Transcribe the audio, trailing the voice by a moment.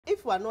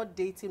if we are not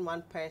dating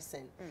one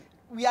person,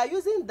 we are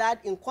using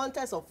that in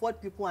context of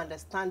what people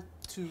understand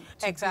to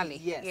exactly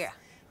be. Yes. Yeah.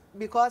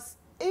 Because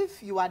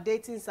if you are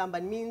dating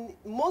somebody,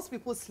 most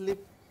people sleep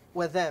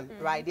with them,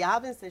 right? They are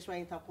having sexual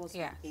intercourse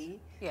with A,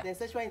 then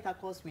sexual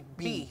intercourse with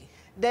B.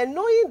 Then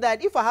knowing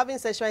that if we're having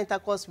sexual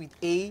intercourse with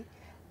A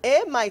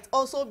might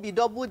also be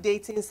double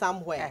dating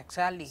somewhere.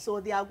 Exactly. So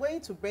they are going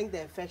to bring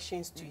the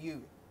infections to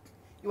you.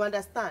 You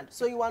understand?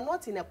 So you are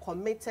not in a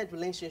committed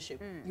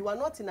relationship. You are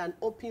not in an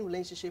open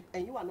relationship,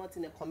 and you are not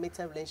in a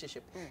committed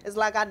relationship. It's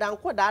like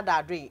Adanko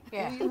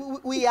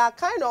Dadadre. We are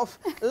kind of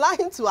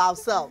lying to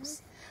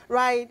ourselves,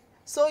 right?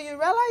 So you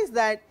realize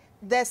that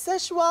the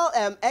sexual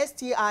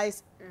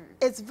STIs,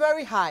 it's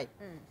very high.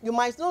 You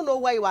might not know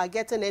where you are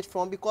getting it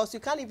from because you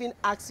can't even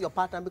ask your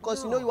partner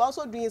because you know you're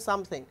also doing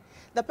something.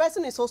 The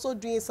person is also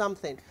doing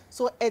something.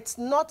 So it's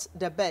not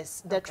the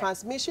best. The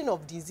transmission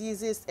of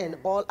diseases and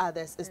all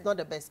others is not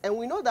the best. And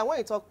we know that when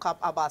you talk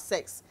about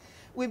sex,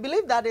 we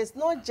believe that it's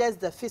not just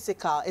the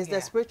physical, it's the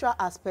spiritual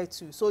aspect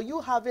too. So you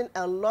having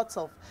a lot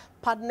of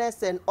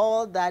partners and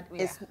all that,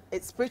 is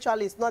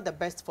spiritually is not the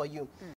best for you.